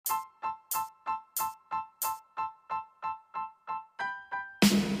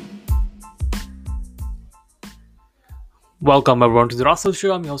Welcome everyone to the Russell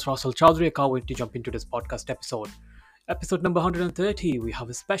Show. I'm your host Russell Chowdhury. I can't wait to jump into this podcast episode. Episode number 130, we have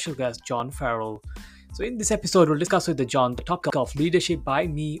a special guest, John Farrell. So in this episode, we'll discuss with John the topic of leadership by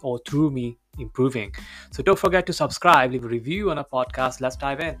me or through me improving. So don't forget to subscribe, leave a review on our podcast. Let's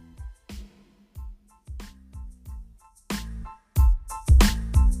dive in.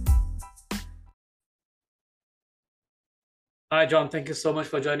 Hi John, thank you so much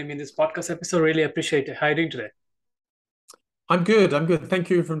for joining me in this podcast episode. Really appreciate it. How are you doing today? I'm good. I'm good. Thank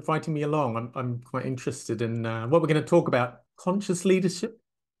you for inviting me along. I'm quite interested in what we're going to talk about. Conscious leadership.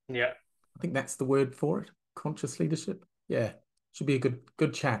 Yeah. I think that's the word for it. Conscious leadership. Yeah, should be a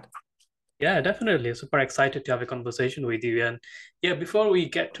good chat. Yeah, definitely. Super excited to have a conversation with you. And yeah, before we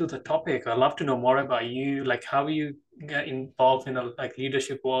get to the topic, I'd love to know more about you, like how you get involved in a like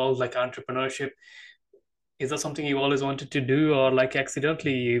leadership world, like entrepreneurship. Is that something you always wanted to do, or like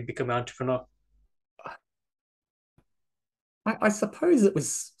accidentally you become an entrepreneur? I suppose it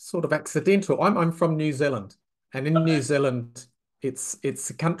was sort of accidental. I'm from New Zealand, and in New Okay. Zealand, it's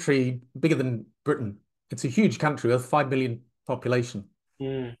a country bigger than Britain. It's a huge country with 5 million population.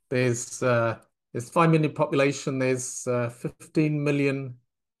 Mm, There's uh, there's 5 million population. There's 15 million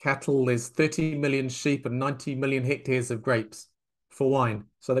cattle. There's 30 million sheep and 90 million hectares of grapes for wine.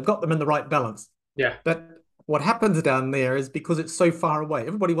 So they've got them in the right balance. yeah. But what happens down there is because it's so far away,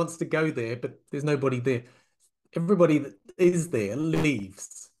 everybody wants to go there, but there's nobody there. Everybody that is there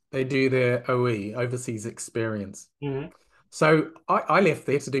leaves. They do their OE, overseas experience. Hmm. So I left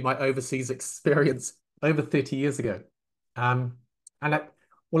there to do my overseas experience over 30 years ago. Um, and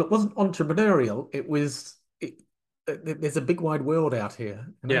well, it wasn't entrepreneurial. There's a big wide world out here.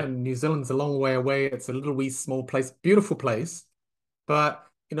 Yeah. And New Zealand's a long way away. It's a little wee small place, beautiful place, but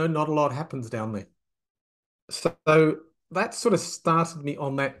not a lot happens down there. So that sort of started me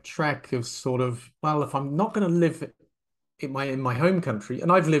on that track of sort of, well, if I'm not going to live in my home country,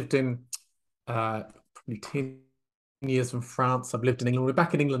 and I've lived in probably 10 years in France. I've lived in England. We're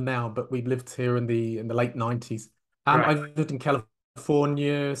back in England now, but we've lived here in the late 90s. Right. I've lived in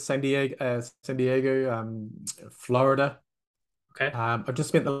California, San Diego, Florida. Okay. I've just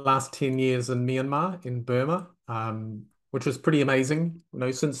spent the last 10 years in Myanmar, in Burma, which was pretty amazing.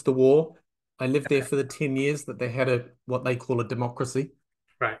 Since the war, I lived there for the 10 years that they had what they call a democracy.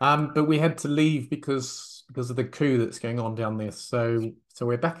 Right. But we had to leave because of the coup that's going on down there. So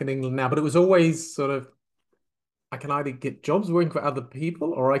we're back in England now. But it was always sort of I can either get jobs working for other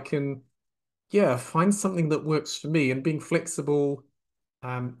people or I can, yeah, find something that works for me and being flexible,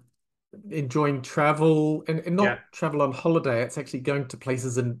 um, enjoying travel and Yeah. not travel on holiday. It's actually going to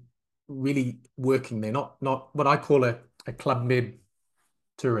places and really working there, not what I call a Club Med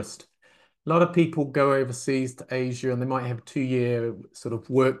tourist. A lot of people go overseas to Asia and they might have a 2 year sort of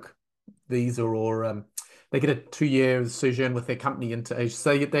work visa or they get a 2 year sojourn with their company into Asia.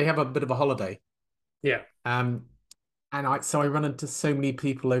 So they have a bit of a holiday. Yeah. Um, so I run into so many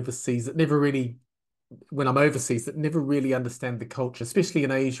people overseas that never really, when I'm overseas, that never really understand the culture, especially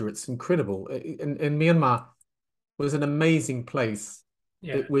in Asia. It's incredible. In Myanmar was an amazing place.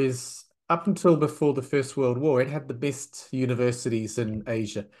 Yeah. It was up until before the First World War, it had the best universities in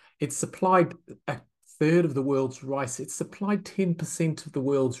Asia. It supplied a third of the world's rice. It supplied 10% of the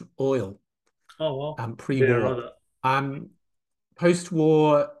world's oil, Oh wow. Didn't know pre-war. that. Um,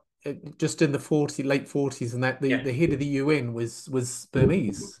 Post-war, just in the late 40s, and that the, Yeah. the head of the UN was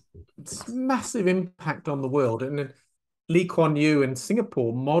Burmese. It's massive impact on the world. And then Lee Kuan Yew in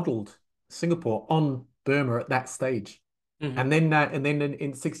Singapore modeled Singapore on Burma at that stage. Hmm. And then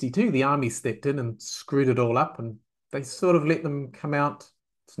in 62, the army stepped in and screwed it all up, and they sort of let them come out.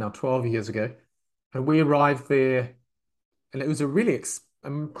 It's now 12 years ago. And we arrived there, and it was a really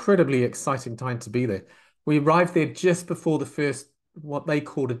incredibly exciting time to be there. We arrived there just before the first, what they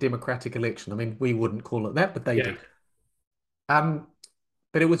called a democratic election. I mean, we wouldn't call it that, but they Yeah. did. Um,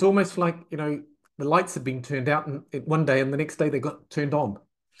 but it was almost like, the lights had been turned out and one day and the next day they got turned on.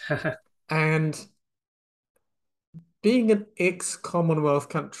 And being an ex-Commonwealth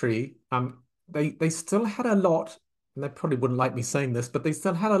country, they still had a lot, and they probably wouldn't like me saying this, but they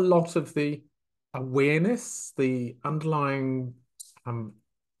still had a lot of the awareness, the underlying um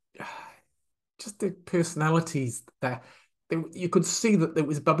just the personalities that you could see that it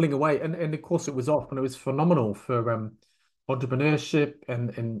was bubbling away, and of course it was off, and it was phenomenal for entrepreneurship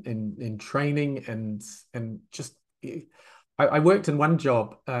and training and just I worked in one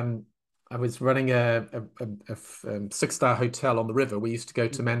job. I was running a 6-star hotel on the river. We used to go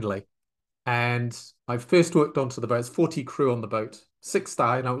to Mandalay, and I first worked onto the boat. It's 40 crew on the boat,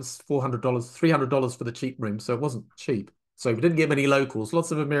 6-star. It was $400, $300 for the cheap room, so it wasn't cheap. So we didn't get many locals,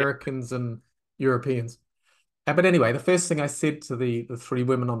 lots of Yeah. Americans and Europeans. But anyway, the first thing I said to the three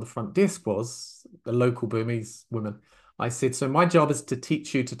women on the front desk was the local Burmese women. I said, so my job is to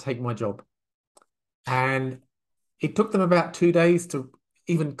teach you to take my job. And it took them about 2 days to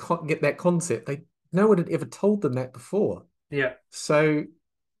even get that concept. No one had ever told them that before. Yeah. So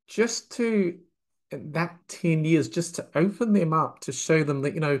just to that 10 years, just to open them up to show them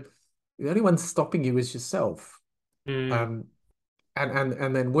that, the only one stopping you is yourself. Mm. Um,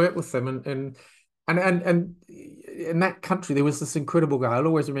 and then work with them and in that country there was this incredible guy. I'll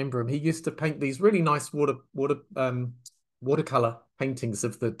always remember him. He used to paint these really nice watercolor paintings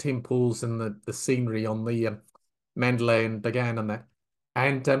of the temples and the scenery on the Mandalay and Bagan and that.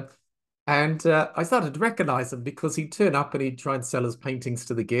 And I started to recognize him because he'd turn up and he'd try and sell his paintings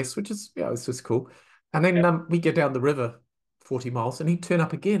to the guests, which is, it's just cool. And then Yeah. we get down the river 40 miles and he'd turn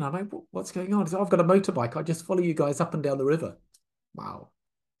up again. I'm like, what's going on? He said, I've got a motorbike. I just follow you guys up and down the river. Wow.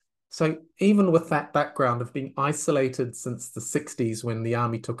 So even with that background of being isolated since the 60s when the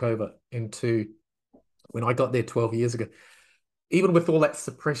army took over into when I got there 12 years ago, even with all that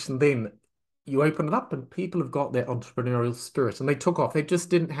suppression then, you open it up and people have got their entrepreneurial spirit and they took off. They just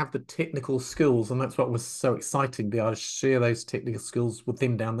didn't have the technical skills. And that's what was so exciting, be able to share those technical skills with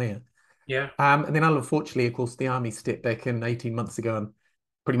them down there. Yeah. And then unfortunately, of course, the army stepped back in 18 months ago and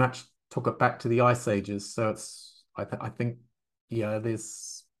pretty much took it back to the ice ages. So I think, yeah,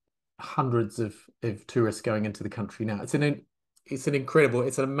 there's hundreds of tourists going into the country now. It's an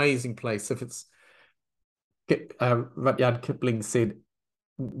amazing place. If it's Rudyard Kipling said,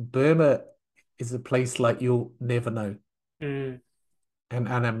 Burma is a place like you'll never know. Mm. And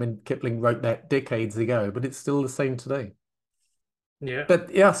I mean, Kipling wrote that decades ago, but it's still the same today. Yeah.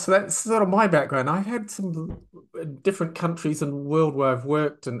 But yeah, so that's sort of my background. I've had some different countries and world where I've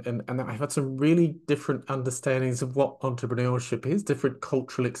worked, and I've had some really different understandings of what entrepreneurship is, different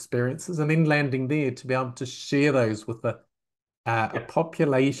cultural experiences, and then landing there to be able to share those with a Yeah.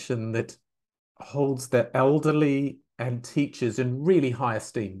 population that holds the elderly and teachers in really high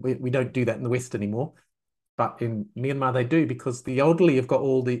esteem. We don't do that in the West anymore, but in Myanmar they do because the elderly have got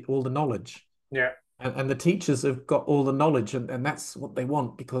all the knowledge. Yeah. And the teachers have got all the knowledge and that's what they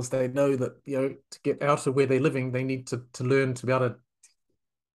want because they know that, to get out of where they're living, they need to learn to be able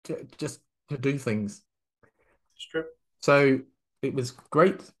just to do things. It's true. So it was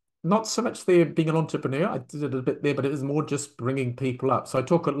great. Not so much there being an entrepreneur, I did it a bit there, but it was more just bringing people up. So I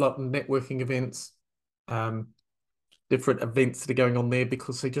talk a lot in networking events, um, different events that are going on there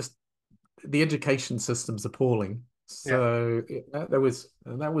because the education system's appalling. Yeah. So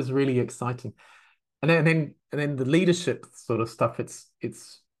that was really exciting. And then the leadership sort of stuff,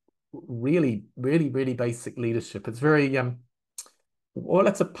 it's really, really, really basic leadership. It's very well,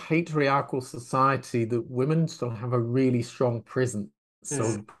 it's a patriarchal society that women still have a really strong presence. Mm.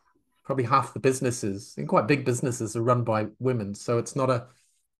 So probably half the businesses, and quite big businesses, are run by women. So it's not a,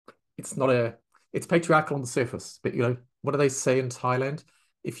 it's patriarchal on the surface. But what do they say in Thailand?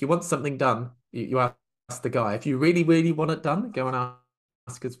 If you want something done, you ask the guy. If you really, really want it done, go and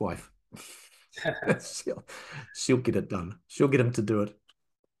ask his wife. she'll she'll get it done. She'll get him to do it.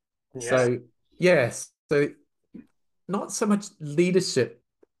 Yeah. So yes, so not so much leadership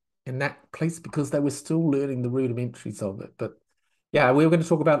in that place because they were still learning the rudimentaries of it. But yeah, we were going to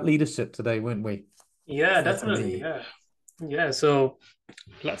talk about leadership today, weren't we? Yeah, With definitely. me. Yeah. Yeah. So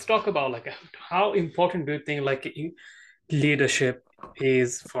let's talk about like how important do you think like leadership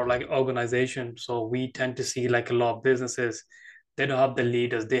is for like organization? So we tend to see like a lot of businesses, they don't have the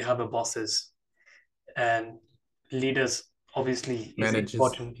leaders, they have the bosses. And leaders obviously is Managers.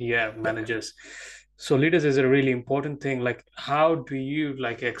 important. Yeah, Yeah. managers. So leaders is a really important thing. Like how do you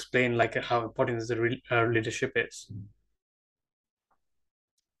like explain like how important is the leadership is?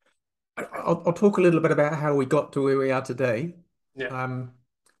 I'll talk a little bit about how we got to where we are today. Yeah. Um,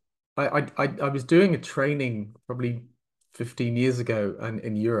 I was doing a training probably 15 years ago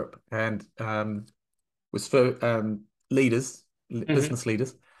in Europe and was for leaders, Hmm. business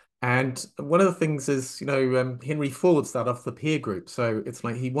leaders. And one of the things is, Henry Ford started off the peer group. So it's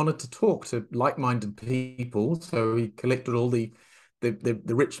like he wanted to talk to like-minded people. So he collected all the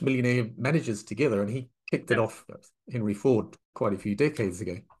rich millionaire managers together and he kicked it Yeah. off, Henry Ford, quite a few decades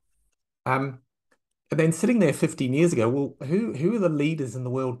ago. Um, and then sitting there 15 years ago, well, who are the leaders in the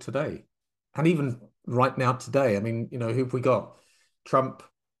world today? And even right now today, I mean, who have we got? Trump,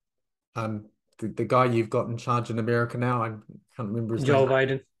 um, the guy you've got in charge in America now, I can't remember his Joe name.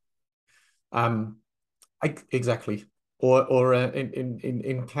 Biden. Um, exactly. Or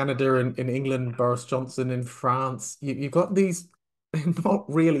in Canada and in England, Boris Johnson in France, you've got these not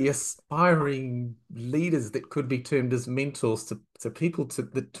really aspiring leaders that could be termed as mentors to people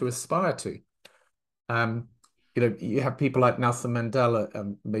to aspire to. Um, you have people like Nelson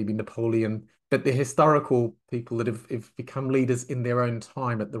Mandela, maybe Napoleon, but the historical people that have become leaders in their own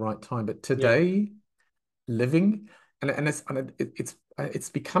time at the right time. But Yeah. today, living, it's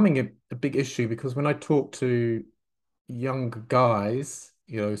becoming a big issue because when I talk to young guys,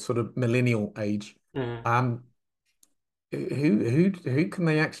 sort of millennial age, Mm. um, who can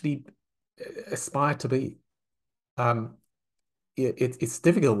they actually aspire to be? Um, it's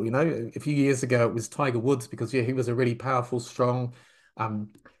difficult, A few years ago, it was Tiger Woods because yeah, he was a really powerful, strong,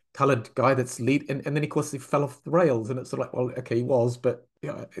 um, coloured guy that's lead, and then of course he fell off the rails, and it's sort of like, well, okay, he was, but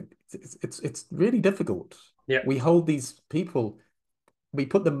yeah, it's really difficult. Yeah. We hold these people, we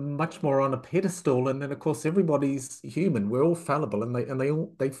put them much more on a pedestal, and then of course everybody's human. We're all fallible,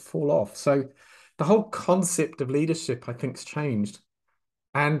 and they fall off. So the whole concept of leadership, I think, has changed.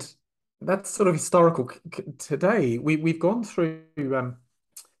 And that's sort of historical. Today, we've gone through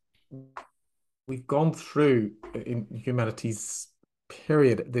we've gone through in humanity's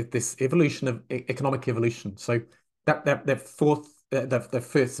period this evolution of economic evolution. So that fourth the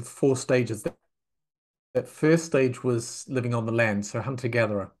first four stages. That first stage was living on the land, so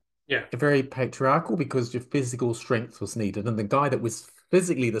hunter-gatherer. Yeah. Very patriarchal because your physical strength was needed, and the guy that was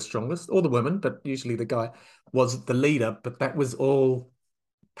physically the strongest, or the woman, but usually the guy was the leader. But that was all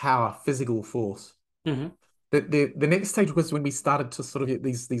power, physical force. Hmm. The next stage was when we started to sort of get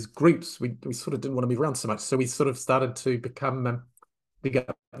these groups. We sort of didn't want to move around so much, so we sort of started to become big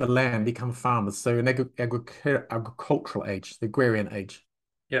up the land, become farmers. So an agricultural age, the agrarian age,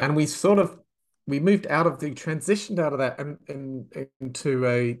 Yeah. and we moved out of the transitioned out of that and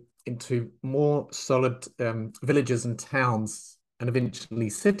into more solid villages and towns and eventually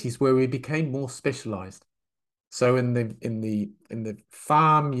cities where we became more specialized. So in the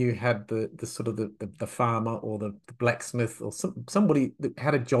farm, you had the sort of the farmer or the blacksmith or somebody that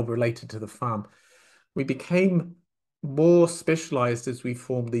had a job related to the farm. We became more specialized as we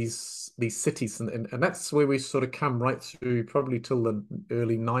formed these cities, and that's where we sort of come right through probably till the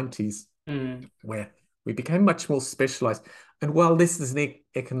early 90s, Mm. where we became much more specialized. And while this is an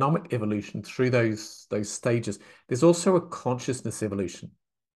economic evolution through those stages, there's also a consciousness evolution.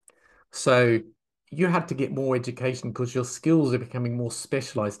 So you had to get more education because your skills are becoming more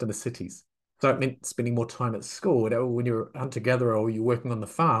specialized in the cities. So it meant spending more time at school. When you're hunter-gatherer or you're working on the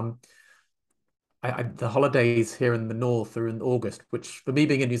farm, the holidays here in the north are in August, which for me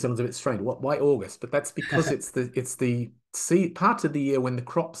being in New Zealand is a bit strange. Why August? But that's because it's the part of the year when the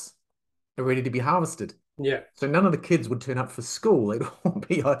crops are ready to be harvested. Yeah. So none of the kids would turn up for school. They'd all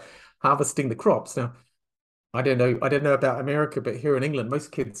be harvesting the crops. Now, I don't know about America, but here in England,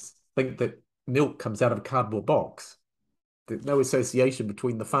 most kids think that milk comes out of a cardboard box. There's no association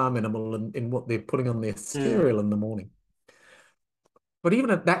between the farm animal and what they're putting on their Mm. cereal in the morning. But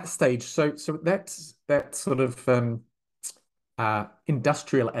even at that stage, so that's that sort of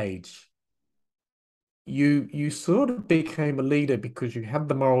industrial age. You sort of became a leader because you had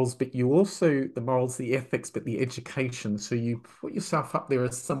the morals, but you also the morals, the ethics, but the education. So you put yourself up there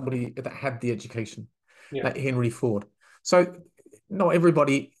as somebody that had the education, Yeah. like Henry Ford. So not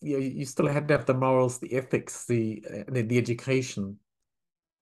everybody, you still had to have the morals, the ethics, the education.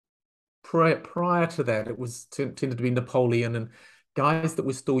 Prior to that, it was tended to be Napoleon and guys that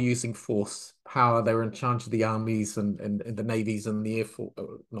were still using force, power. They were in charge of the armies and the navies and the air force,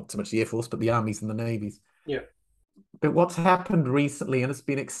 not so much the air force, but the armies and the navies. Yeah. But what's happened recently, and it's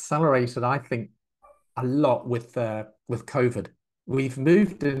been accelerated, I think, a lot with COVID. We've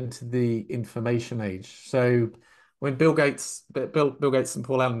moved into the information age. So when Bill Gates and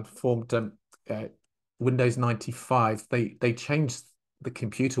Paul Allen formed uh, Windows 95, they changed the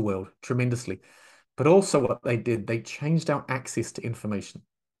computer world tremendously. But also what they did, they changed our access to information.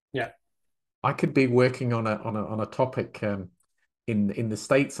 Yeah. I could be working on a topic in the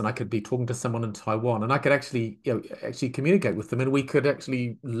States, and I could be talking to someone in Taiwan, and I could actually communicate with them, and we could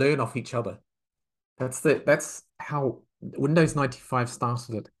actually learn off each other. That's how Windows 95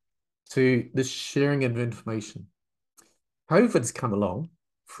 started it, to the sharing of information. COVID's come along.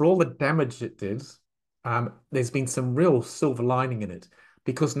 For all the damage it did, there's been some real silver lining in it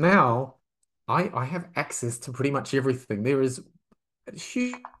because now I have access to pretty much everything. There is a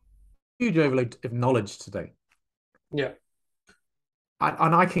huge overload of knowledge today. Yeah.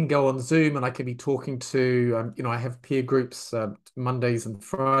 And I can go on Zoom and I can be talking to, I have peer groups Mondays and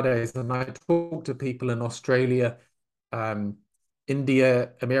Fridays, and I talk to people in Australia, um,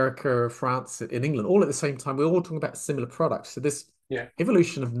 India, America, France, in England, all at the same time. We're all talking about similar products. So this Yeah.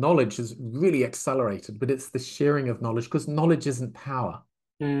 evolution of knowledge has really accelerated, but it's the sharing of knowledge because knowledge isn't power.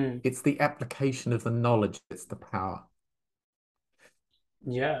 Mm. It's the application of the knowledge that's the power.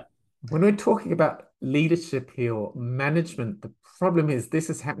 Yeah. When we're talking about leadership here or management, the problem is this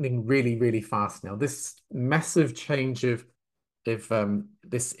is happening really, really fast now. This massive change of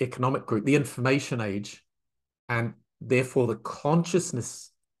this economic group, the information age, and therefore the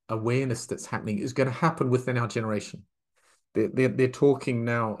consciousness awareness that's happening is going to happen within our generation. They're talking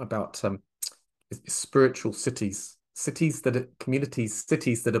now about spiritual cities, cities that are communities,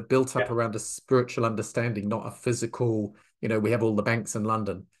 cities that are built Yeah. up around a spiritual understanding, not a physical, we have all the banks in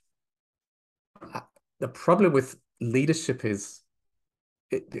London. The problem with leadership is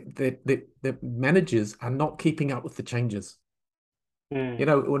the managers are not keeping up with the changes.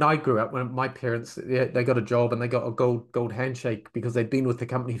 Mm. When I grew up, when my parents, they got a job and they got a gold handshake because they'd been with the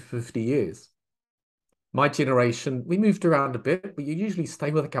company for 50 years. My generation, we moved around a bit, but you usually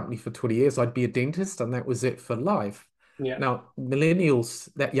stay with a company for 20 years. I'd be a dentist and that was it for life. Yeah. Now, millennials,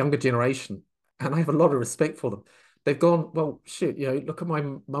 that younger generation, and I have a lot of respect for them. They've gone, well, shit, look at my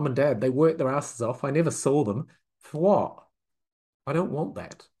mum and dad. They worked their asses off. I never saw them. For what? I don't want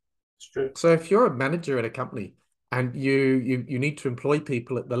that. It's true. So if you're a manager at a company and you need to employ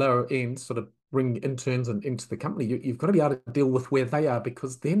people at the lower end, sort of bring interns and into the company, you've got to be able to deal with where they are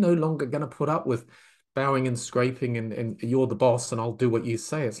because they're no longer going to put up with bowing and scraping and you're the boss and I'll do what you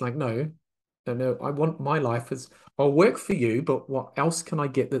say. It's like, no, no, no. I want my life is I'll work for you, but what else can I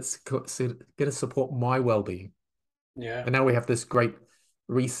get that's going to support my well-being? Yeah. And now we have this great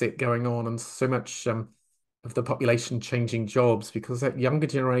reset going on and so much of the population changing jobs because that younger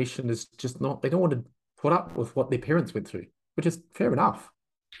generation is just not, they don't want to put up with what their parents went through, which is fair enough.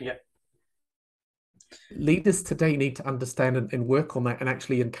 Yeah. Leaders today need to understand and work on that and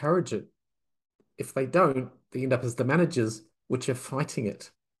actually encourage it. If they don't, they end up as the managers, which are fighting it.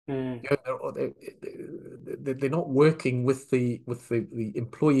 Mm. They're not working with the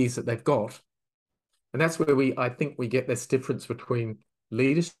employees that they've got. And that's where I think we get this difference between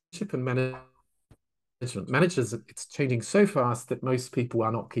leadership and management. Managers, it's changing so fast that most people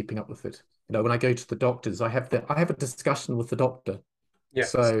are not keeping up with it. When I go to the doctors, I have a discussion with the doctor. Yeah.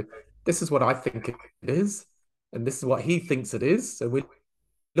 So this is what I think it is, and this is what he thinks it is. So we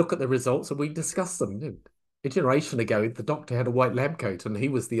look at the results and we discuss them. A generation ago, the doctor had a white lab coat and he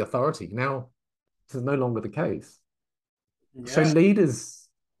was the authority. Now, this is no longer the case. So Yeah. leaders,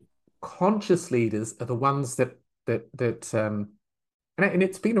 conscious leaders, are the ones that and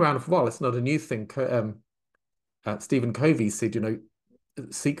it's been around for a while. It's not a new thing. Stephen Covey said,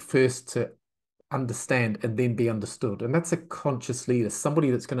 seek first to understand and then be understood. And that's a conscious leader,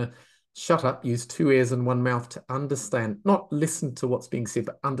 somebody that's going to shut up, use two ears and one mouth to understand, not listen to what's being said,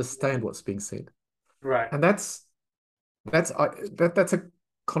 but understand what's being said. Right. And that's a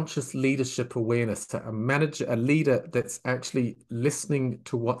conscious leadership awareness, a manager, a leader that's actually listening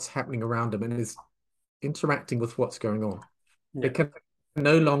to what's happening around them and is interacting with what's going on. They Yeah. can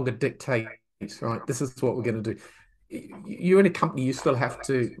no longer dictate, right? This is what we're going to do. You're in a company, you still have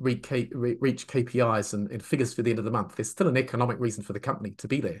to reach KPIs and figures for the end of the month. There's still an economic reason for the company to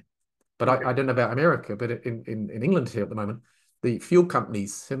be there. But Okay. I don't know about America, but in England here at the moment, the fuel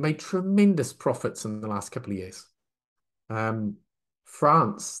companies have made tremendous profits in the last couple of years. Um,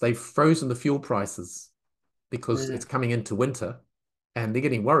 France, they've frozen the fuel prices because Mm. it's coming into winter and they're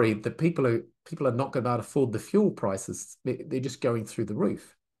getting worried that people are not going to be able to afford the fuel prices. They're just going through the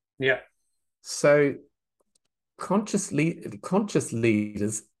roof. Yeah. So conscious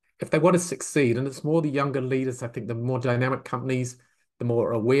leaders, if they want to succeed, and it's more the younger leaders, I think the more dynamic companies, the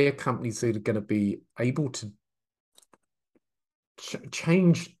more aware companies that are going to be able to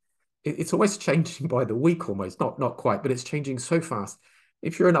change. It's always changing by the week almost, not quite, but it's changing so fast.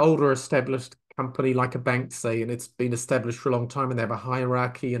 If you're an older established company like a bank, say, and it's been established for a long time and they have a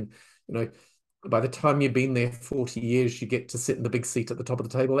hierarchy and you know by the time you've been there 40 years, you get to sit in the big seat at the top of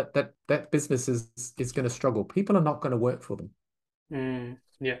the table. That business is going to struggle. People are not going to work for them. Mm.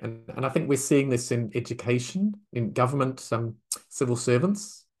 Yeah. And I think we're seeing this in education, in government, civil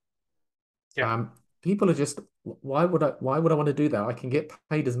servants. Yeah. People are just, why would I want to do that? I can get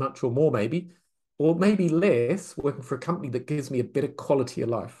paid as much or maybe less working for a company that gives me a better quality of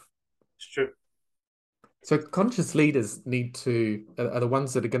life. It's true. So conscious leaders are the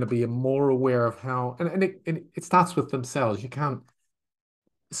ones that are going to be more aware of how, and it starts with themselves. You can't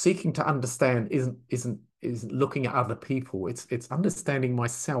seeking to understand isn't looking at other people. It's understanding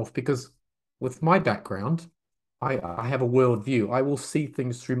myself because with my background, I have a world view. I will see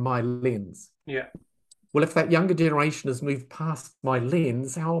things through my lens. Yeah. Well, if that younger generation has moved past my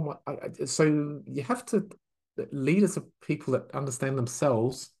lens, how am so you have to leaders are people that understand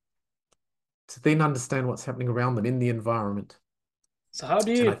themselves to then understand what's happening around them in the environment. So how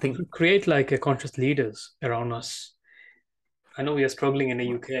do And I you think create like a conscious leaders around us? I know we are struggling in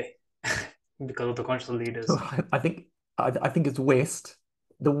the UK. because of the conscious So leaders. I think it's West.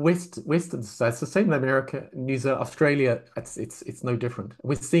 The Western society, it's the same in America, New Zealand, Australia. It's no different.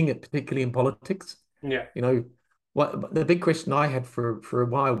 We're seeing it particularly in politics. Yeah, You know, what the big question I had for a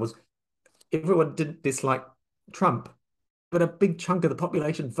while was everyone didn't dislike Trump, but a big chunk of the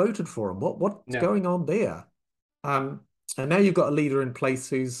population voted for him. What's yeah, going on there? Um, and now you've got a leader in place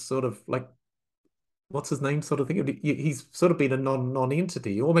who's sort of like what's his name sort of thing. He's sort of been a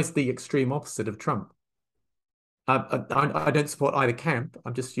non-entity, almost the extreme opposite of Trump. I don't support either camp.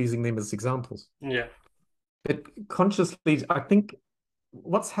 I'm just using them as examples. yeah, But consciously, I think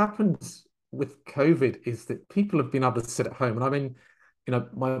what's happened with COVID is that people have been able to sit at home. And I mean,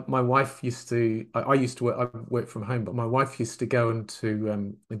 my wife used to, I used to work from home, but my wife used to go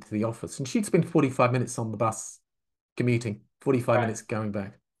into the office and she'd spend 45 minutes on the bus commuting, 45 right, minutes going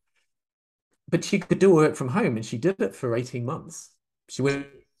back. But she could do work from home and she did it for 18 months. She went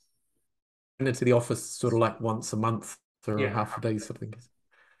into the office sort of like once a month for yeah, half a day, something.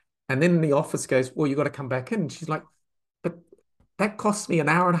 And then the office goes, well, you got to come back in. And she's like, but that costs me an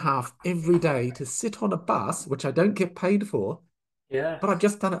hour and a half every day to sit on a bus, which I don't get paid for, yeah, but I've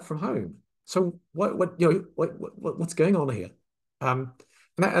just done it from home. So what's going on here? Um,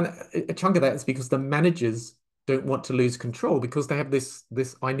 and a chunk of that is because the managers don't want to lose control because they have this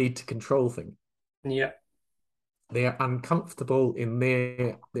I need to control thing. yeah, They're uncomfortable in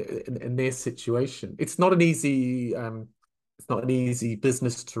their situation. It's not an easy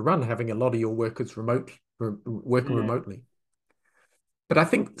business to run, having a lot of your workers working yeah, remotely. But I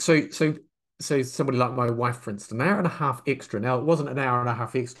think so somebody like my wife, for instance, an hour and a half extra. Now it wasn't an hour and a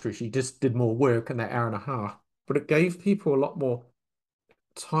half extra, she just did more work in that hour and a half, but it gave people a lot more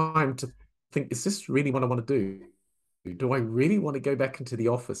time to think, is this really what I want to do? Do I really want to go back into the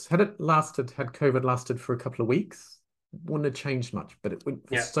office? Had COVID lasted for a couple of weeks, wouldn't have changed much, but it went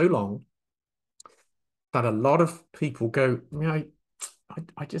for yeah, so long that a lot of people go,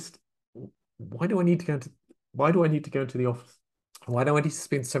 I just, why do I need to go into, why do I need to go into the office? Why do I need to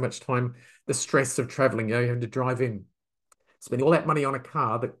spend so much time, the stress of traveling, having to drive in, spending all that money on a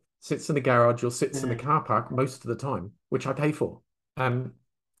car that sits in the garage or sits in the mm, car park most of the time, which I pay for. Um,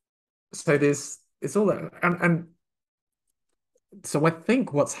 so it's all that, and so I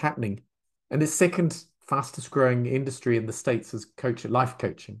think what's happening, and the second fastest growing industry in the States is life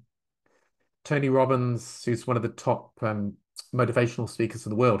coaching. Tony Robbins, who's one of the top motivational speakers in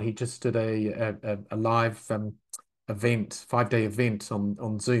the world, he just did a live event, 5 day event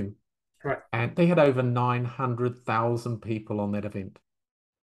on Zoom, right, and they had over 900,000 people on that event.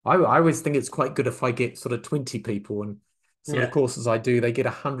 I always think it's quite good if I get sort of 20 people and some of the yeah, courses I do, they get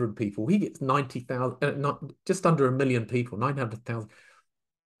 100 people. He gets 90,000, not just under a million people, 900,000.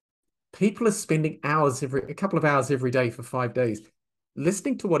 People are spending a couple of hours every day for 5 days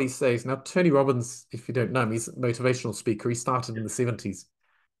listening to what he says. Now, Tony Robbins, if you don't know him, he's a motivational speaker. He started in the 70s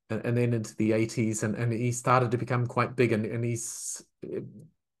and then into the 80s, and he started to become quite big. And he's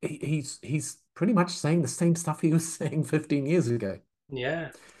pretty much saying the same stuff he was saying 15 years ago. yeah,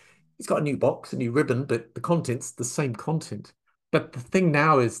 He's got a new box, a new ribbon, but the content's the same content. But the thing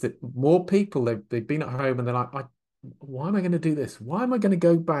now is that more people, they've been at home and they're like, why am I going to do this? Why am I going to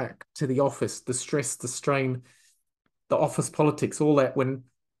go back to the office, the stress, the strain, the office politics, all that, when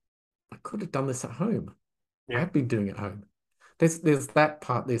I could have done this at home? yeah, I've been doing it at home. There's that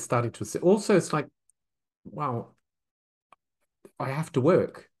part they're starting to see. Also, it's like, wow, I have to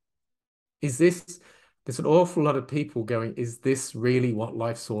work. Is this, there's an awful lot of people going, is this really what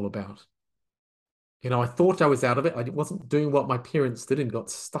life's all about? I thought I was out of it. I wasn't doing what my parents did and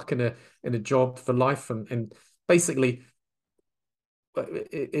got stuck in a job for life. And basically,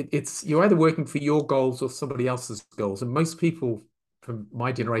 it's you're either working for your goals or somebody else's goals. And most people from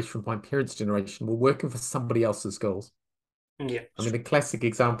my generation, from my parents' generation, were working for somebody else's goals. yeah, I mean, the classic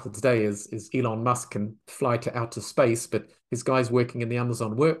example today is Elon Musk can fly to outer space, but his guys working in the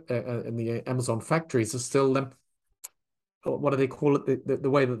Amazon factories are still what do they call it? The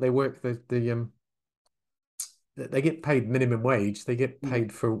way that they work, they get paid minimum wage. They get yeah,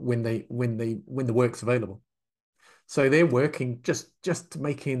 paid for when the work's available. So they're working just to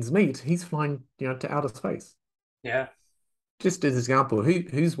make ends meet. He's flying, to outer space. yeah. Just as an example,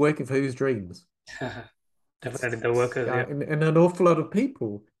 who's working for whose dreams? Definitely the workers, yeah, And an awful lot of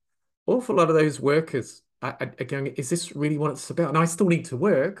those workers are going, is this really what it's about? And I still need to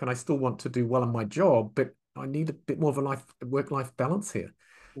work and I still want to do well in my job, but I need a bit more of a work-life balance here.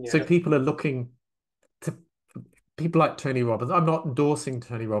 So yeah, to people like Tony Robbins. I'm not endorsing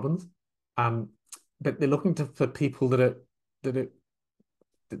Tony Robbins, um, but they're looking for people that are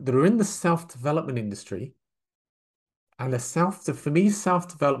in the self-development industry, And so for me,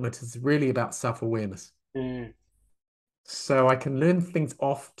 self-development is really about self-awareness. Mm. So I can learn things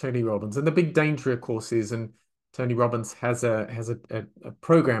off Tony Robbins. And the big danger, of course, is, and Tony Robbins has a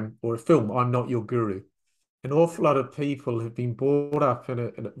program or a film, I'm Not Your Guru. An awful lot of people have been brought up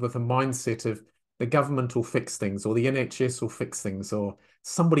with a mindset of the government will fix things, or the NHS will fix things, or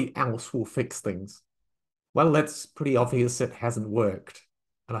somebody else will fix things. Well, that's pretty obvious it hasn't worked.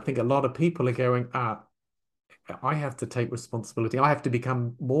 And I think a lot of people are going, I have to take responsibility. I have to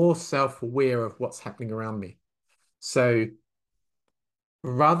become more self-aware of what's happening around me. So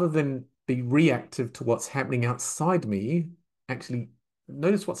rather than be reactive to what's happening outside me, actually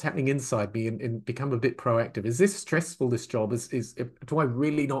notice what's happening inside me and become a bit proactive. Is this stressful, this job? Do I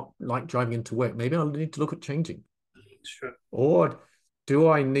really not like driving into work? Maybe I'll need to look at changing. Sure. Or do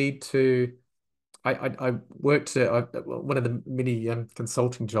I need to I worked one of the many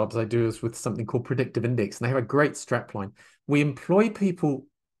consulting jobs I do is with something called predictive index, and they have a great strapline. We employ people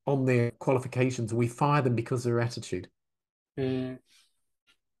on their qualifications, and we fire them because of their attitude. Mm.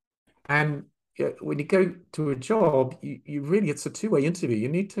 And when you go to a job, you really, it's a two-way interview. You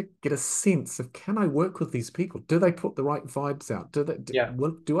need to get a sense of, can I work with these people? Do they put the right vibes out? Yeah,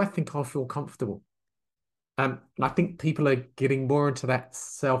 Do I think I'll feel comfortable? And I think people are getting more into that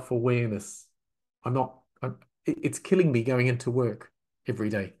self-awareness. I'm not, it's killing me going into work every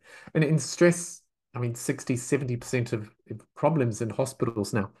day. And in stress, I mean, 60, 70% of problems in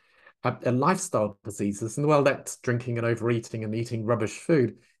hospitals now are lifestyle diseases. And well, that's drinking and overeating and eating rubbish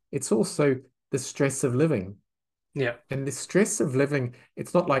food. It's also the stress of living. yeah, And the stress of living,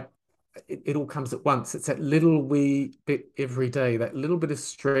 it's not like it all comes at once. It's that little wee bit every day, that little bit of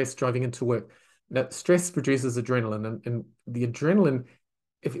stress driving into work. Now, stress produces adrenaline, and the adrenaline,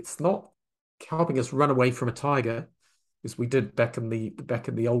 if it's not helping us run away from a tiger, as we did back in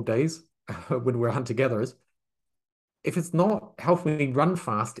the old days when we were hunter-gatherers, if it's not helping me run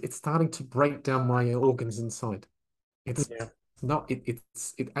fast, it's starting to break down my organs inside. It's yeah, not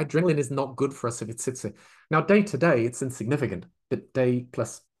adrenaline is not good for us if it sits there. Now, day to day, it's insignificant, but day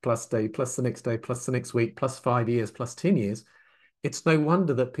plus day plus the next day plus the next week plus 5 years plus 10 years, it's no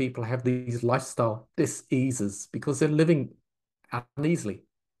wonder that people have these lifestyle diseases because they're living uneasily.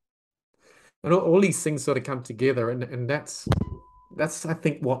 And all these things sort of come together, and that's I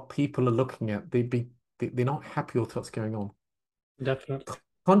think what people are looking at. They're not happy with what's going on. definitely.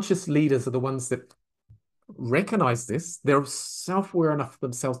 Conscious leaders are the ones that recognize this. They're self-aware enough of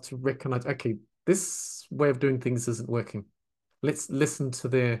themselves to recognize, okay, this way of doing things isn't working. Let's listen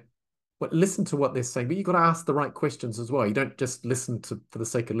to what they're saying. But you've got to ask the right questions as well. You don't just listen to for the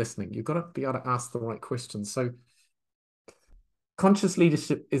sake of listening. You've got to be able to ask the right questions. So conscious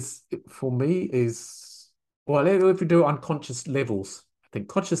leadership is, for me, is, well, if we do it on conscious levels, I think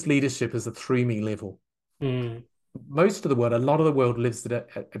conscious leadership is a 3 me level. Mm. Most of the world, a lot of the world lives at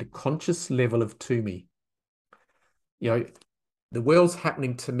a conscious level of 2 me. You know, the world's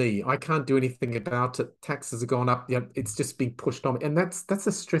happening to me. I can't do anything about it. Taxes have gone up. Yeah, it's just being pushed on me. And that's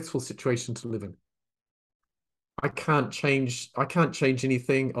a stressful situation to live in. I can't change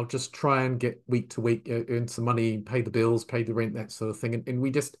anything. I'll just try and get week to week, earn some money, pay the bills, pay the rent, that sort of thing. And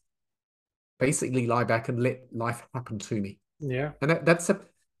we just basically lie back and let life happen to me. Yeah, And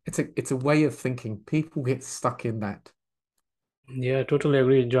it's a way of thinking. People get stuck in that. yeah, totally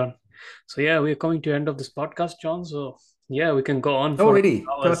agree, John. So yeah, we're coming to end of this podcast, John. So yeah, we can go on for Already,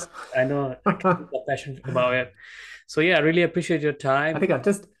 hours. God. I know you're passionate about it. So yeah, I really appreciate your I time. think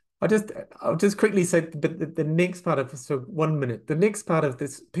I'll just quickly say, but the next part of this, so 1 minute, the next part of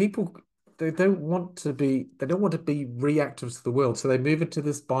this, people, they don't want to be reactive to the world. So they move into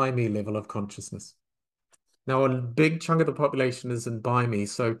this by me level of consciousness. Now, a big chunk of the population is in by me.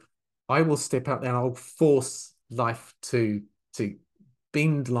 So I will step out there and I'll force life to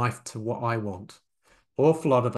bend life to what I want. Awful lot of